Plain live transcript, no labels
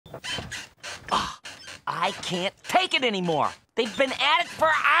I can't take it anymore. They've been at it for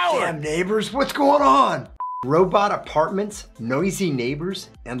hours. Damn neighbors, what's going on? Robot apartments, noisy neighbors,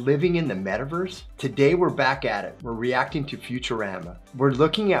 and living in the metaverse? Today we're back at it. We're reacting to Futurama. We're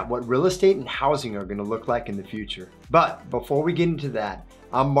looking at what real estate and housing are gonna look like in the future. But before we get into that,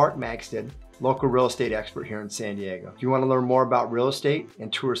 I'm Mark Magstadt, local real estate expert here in San Diego. If you wanna learn more about real estate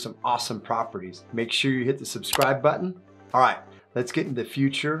and tour some awesome properties, make sure you hit the subscribe button. All right, let's get into the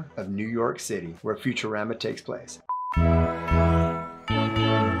future of New York City, where Futurama takes place.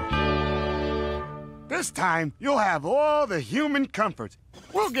 This time, you'll have all the human comforts.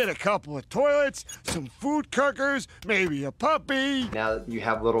 We'll get a couple of toilets, some food cookers, maybe a puppy. Now you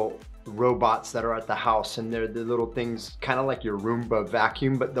have little robots that are at the house, and they're the little things kind of like your Roomba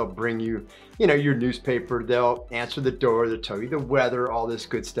vacuum, but they'll bring you, your newspaper, they'll answer the door, they'll tell you the weather, all this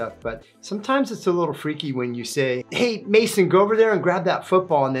good stuff. But sometimes it's a little freaky when you say, hey, Mason, go over there and grab that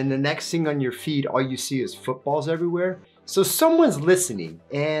football, and then the next thing on your feed, all you see is footballs everywhere. So someone's listening,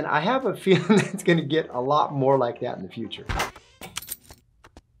 and I have a feeling that it's gonna get a lot more like that in the future.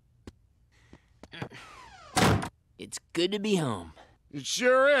 It's good to be home. It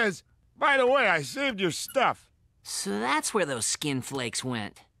sure is. By the way, I saved your stuff. So that's where those skin flakes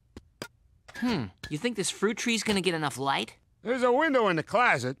went. You think this fruit tree's gonna get enough light? There's a window in the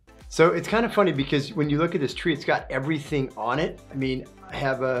closet. So it's kind of funny because when you look at this tree, it's got everything on it. I mean, I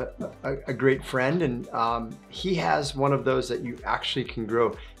have a great friend, and he has one of those that you actually can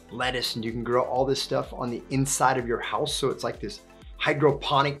grow lettuce, and you can grow all this stuff on the inside of your house. So it's like this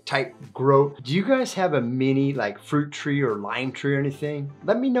hydroponic type grow. Do you guys have a mini like fruit tree or lime tree or anything?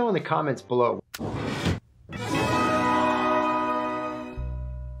 Let me know in the comments below.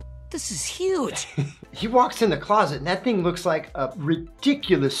 This is huge. He walks in the closet, and that thing looks like a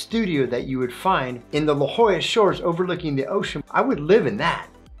ridiculous studio that you would find in the La Jolla Shores overlooking the ocean. I would live in that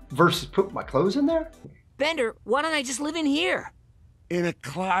versus put my clothes in there. Bender, why don't I just live in here? In a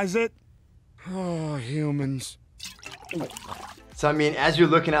closet? Oh, humans. So I mean, as you're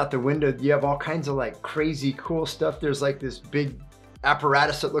looking out the window, you have all kinds of like crazy cool stuff. There's like this big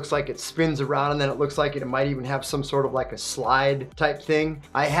apparatus that looks like it spins around, and then it looks like it might even have some sort of like a slide type thing.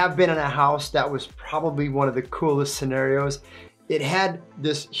 I have been in a house that was probably one of the coolest scenarios. It had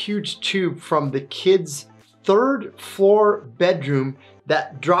this huge tube from the kids' third floor bedroom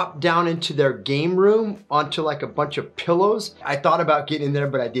that dropped down into their game room onto like a bunch of pillows. I thought about getting in there,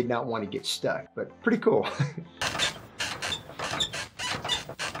 but I did not want to get stuck, but pretty cool.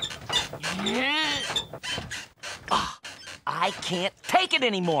 I can't take it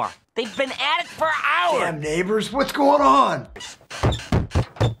anymore. They've been at it for hours. Damn neighbors, what's going on?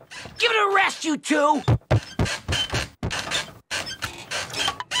 Give it a rest, you two.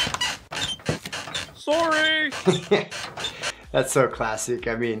 Sorry. That's so classic.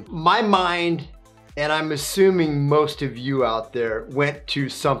 I mean, my mind, and I'm assuming most of you out there, went to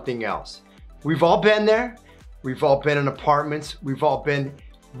something else. We've all been there. We've all been in apartments. We've all been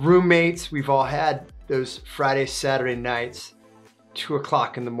roommates. We've all had those Friday, Saturday nights, 2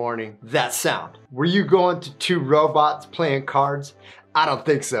 o'clock in the morning. That sound. Were you going to two robots playing cards? I don't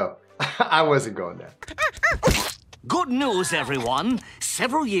think so. I wasn't going there. Good news, everyone.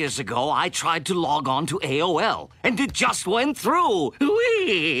 Several years ago, I tried to log on to AOL, and it just went through.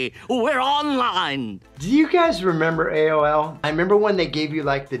 Whee! We're online. Do you guys remember AOL? I remember when they gave you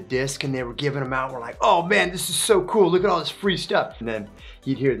like the disc and they were giving them out. We're like, oh man, this is so cool. Look at all this free stuff. And then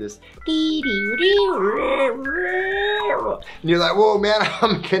you'd hear this. And you're like, whoa man,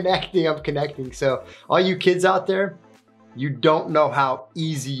 I'm connecting. So all you kids out there, you don't know how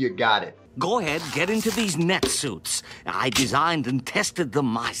easy you got it. Go ahead, get into these net suits. I designed and tested them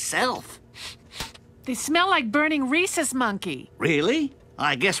myself. They smell like burning rhesus monkey. Really?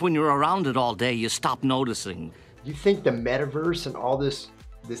 I guess when you're around it all day, you stop noticing. You think the metaverse and all this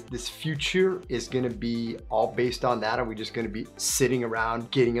future is gonna be all based on that? Are we just gonna be sitting around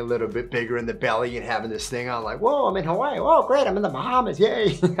getting a little bit bigger in the belly and having this thing on like, whoa, I'm in Hawaii, whoa, great, I'm in the Bahamas,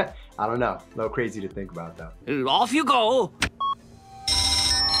 yay. I don't know, a little crazy to think about though. Off you go.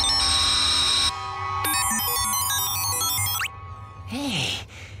 Hey.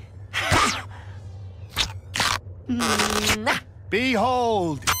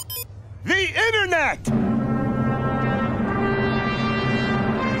 Behold, the internet!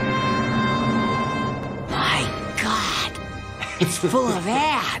 My God, it's full of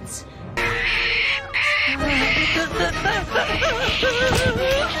ads.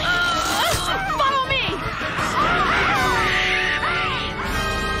 Follow me!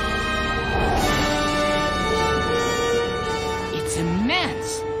 It's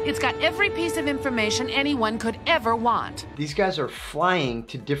immense. It's got every piece piece of information anyone could ever want. These guys are flying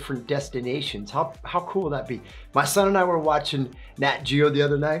to different destinations. How cool would that be? My son and I were watching Nat Geo the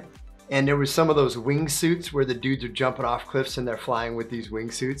other night, and there was some of those wingsuits where the dudes are jumping off cliffs and they're flying with these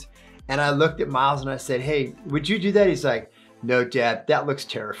wingsuits. And I looked at Miles and I said, hey, would you do that? He's like, no, Dad, that looks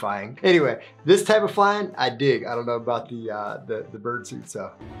terrifying. Anyway, this type of flying, I dig. I don't know about the bird suit,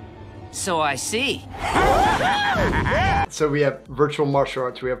 so. So I see. So we have virtual martial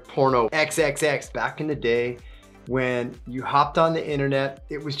arts, we have porno, XXX. Back in the day, when you hopped on the internet,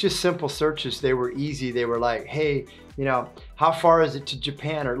 it was just simple searches. They were easy. They were like, hey, you know, how far is it to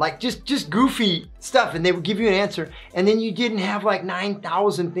Japan? Or like just goofy stuff, and they would give you an answer. And then you didn't have like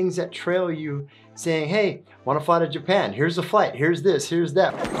 9,000 things that trail you saying, hey, want to fly to Japan? Here's the flight, here's this, here's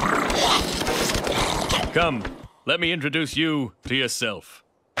that. Come, let me introduce you to yourself.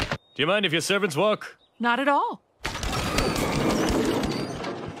 Do you mind if your servants walk? Not at all.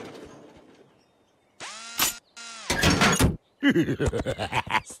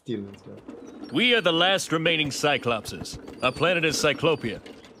 Stealing stuff. We are the last remaining Cyclopses. Our planet is Cyclopia.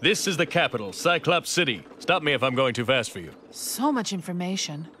 This is the capital, Cyclops City. Stop me if I'm going too fast for you. So much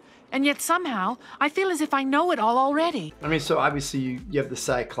information. And yet somehow, I feel as if I know it all already. I mean, so obviously you have the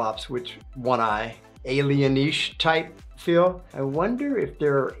Cyclops, which one eye, alien-ish type feel. I wonder if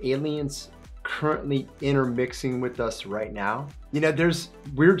there are aliens currently intermixing with us right now. You know, there's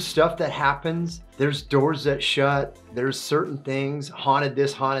weird stuff that happens. There's doors that shut. There's certain things, haunted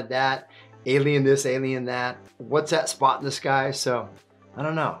this, haunted that, alien this, alien that. What's that spot in the sky? So, I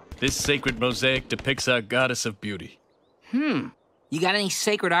don't know. This sacred mosaic depicts our goddess of beauty. You got any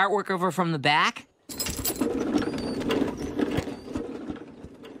sacred artwork over from the back?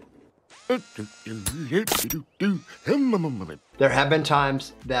 There have been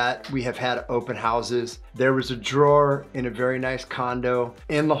times that we have had open houses. There was a drawer in a very nice condo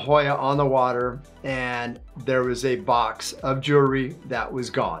in La Jolla on the water, and there was a box of jewelry that was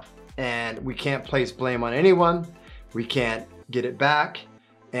gone. And we can't place blame on anyone. We can't get it back.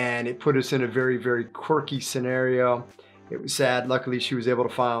 And it put us in a very, very quirky scenario. It was sad. Luckily, she was able to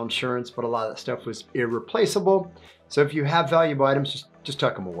file insurance, but a lot of that stuff was irreplaceable. So if you have valuable items, just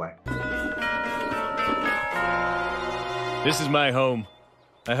tuck them away. This is my home.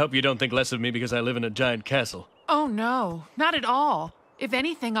 I hope you don't think less of me because I live in a giant castle. Oh no, not at all. If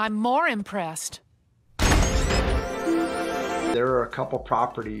anything, I'm more impressed. There are a couple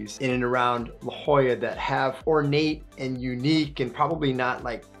properties in and around La Jolla that have ornate and unique and probably not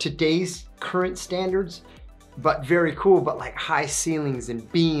like today's current standards, but very cool, but like high ceilings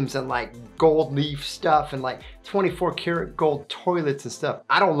and beams and like gold leaf stuff and like 24 karat gold toilets and stuff.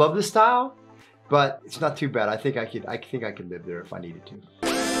 I don't love the style, but it's not too bad. I think I could live there if I needed to.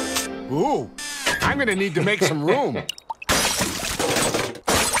 Ooh, I'm gonna need to make some room.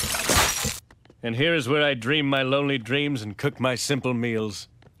 And here is where I dream my lonely dreams and cook my simple meals.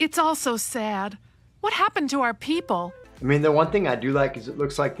 It's all so sad. What happened to our people? I mean, the one thing I do like is it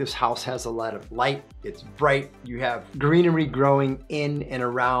looks like this house has a lot of light. It's bright. You have greenery growing in and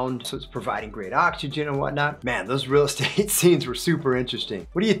around, so it's providing great oxygen and whatnot. Man, those real estate scenes were super interesting.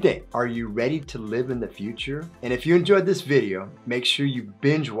 What do you think? Are you ready to live in the future? And if you enjoyed this video, make sure you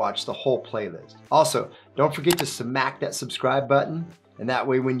binge watch the whole playlist. Also, don't forget to smack that subscribe button, and that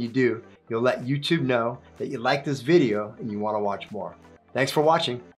way when you do, you'll let YouTube know that you like this video and you want to watch more. Thanks for watching.